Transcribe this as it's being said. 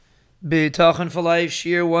Bitachon4life,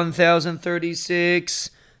 Shiur 1036,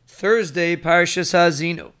 Thursday, Parshas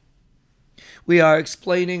Hazinu. We are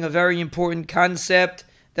explaining a very important concept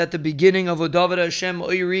that the beginning of Udavid Hashem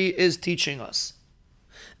Oiri is teaching us.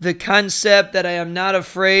 The concept that I am not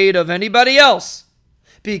afraid of anybody else,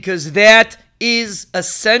 because that is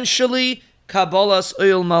essentially Kabbalas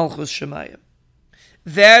Oil Malchus Shemayim.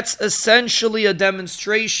 That's essentially a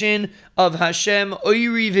demonstration of Hashem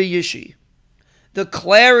Oiri V'Yishi. The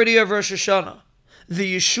clarity of Rosh Hashanah,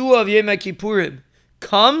 the Yeshua of Yom Kippurim,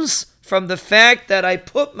 comes from the fact that I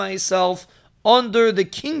put myself under the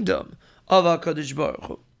kingdom of HaKadosh Baruch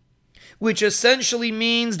Hu, which essentially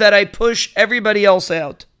means that I push everybody else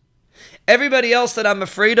out. Everybody else that I'm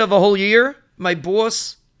afraid of a whole year, my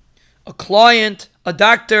boss, a client, a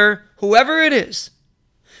doctor, whoever it is.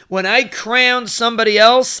 When I crown somebody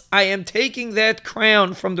else, I am taking that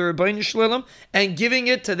crown from the Rebbeinu Shalom and giving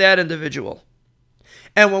it to that individual.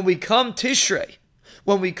 And when we come Tishrei,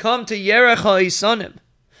 when we come to Yerech HaEsanim,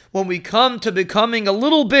 when we come to becoming a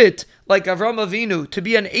little bit like Avram Avinu, to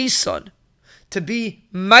be an Eson, to be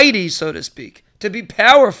mighty, so to speak, to be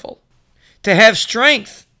powerful, to have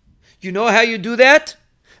strength. You know how you do that?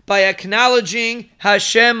 By acknowledging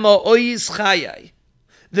Hashem Ma'oyiz Chayai.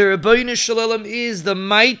 The Rebbeinu Shalom is the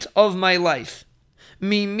might of my life.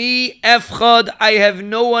 Mimi Efchad, I have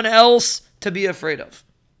no one else to be afraid of.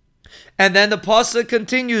 And then the pasuk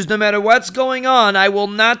continues, no matter what's going on, I will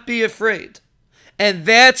not be afraid. And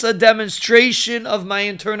that's a demonstration of my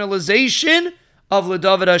internalization of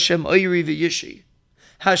L'David Hashem Oiri V'Yishi.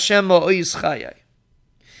 Hashem Ma'oyiz Chayai.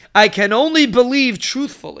 I can only believe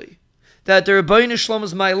truthfully that the Rebbeinu Shalom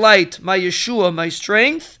is my light, my Yeshua, my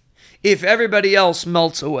strength, if everybody else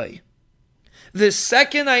melts away. The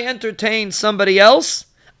second I entertain somebody else,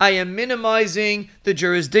 I am minimizing the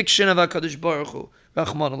jurisdiction of HaKadosh Baruch Hu,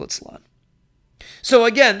 Rachmana litzlan. So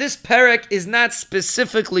again, this parak is not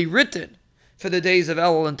specifically written for the days of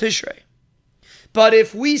Elul and Tishrei. But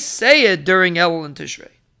if we say it during Elul and Tishrei,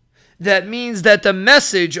 that means that the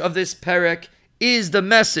message of this parak is the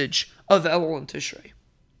message of Elul and Tishrei,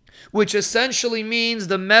 which essentially means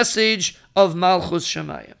the message of Malchus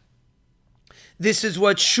Shemayim. This is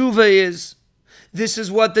what Shuva is. This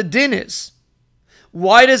is what the din is.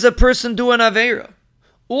 Why does a person do an Aveira?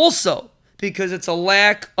 Also, because it's a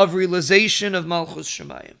lack of realization of Malchus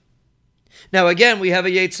Shemayim. Now again, we have a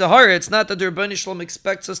Yetzer Hara. It's not that the Rebbeinu Shalom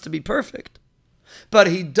expects us to be perfect, but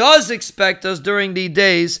he does expect us during the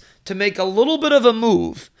days to make a little bit of a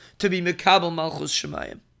move to be Mekabel Malchus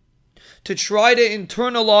Shemayim, to try to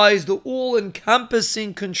internalize the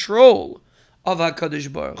all-encompassing control of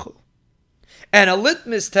HaKadosh Baruch Hu. And a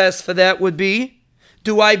litmus test for that would be,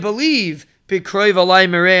 do I believe B'kroiv alai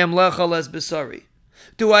mereim lecha les besari?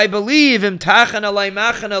 Do I believe Imtachan alai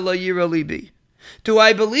machana lo yira libi? Do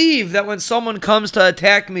I believe that when someone comes to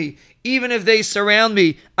attack me, even if they surround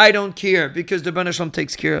me, I don't care because the Rebbeinu Shalom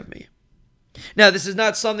takes care of me? Now, this is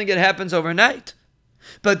not something that happens overnight,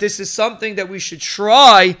 but this is something that we should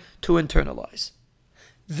try to internalize.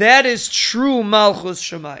 That is true Malchus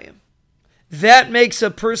Shemayim. That makes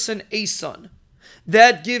a person a son.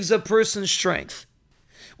 That gives a person strength.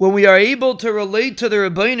 When we are able to relate to the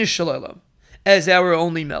Rebbeinu Shalom as our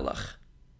only Melech.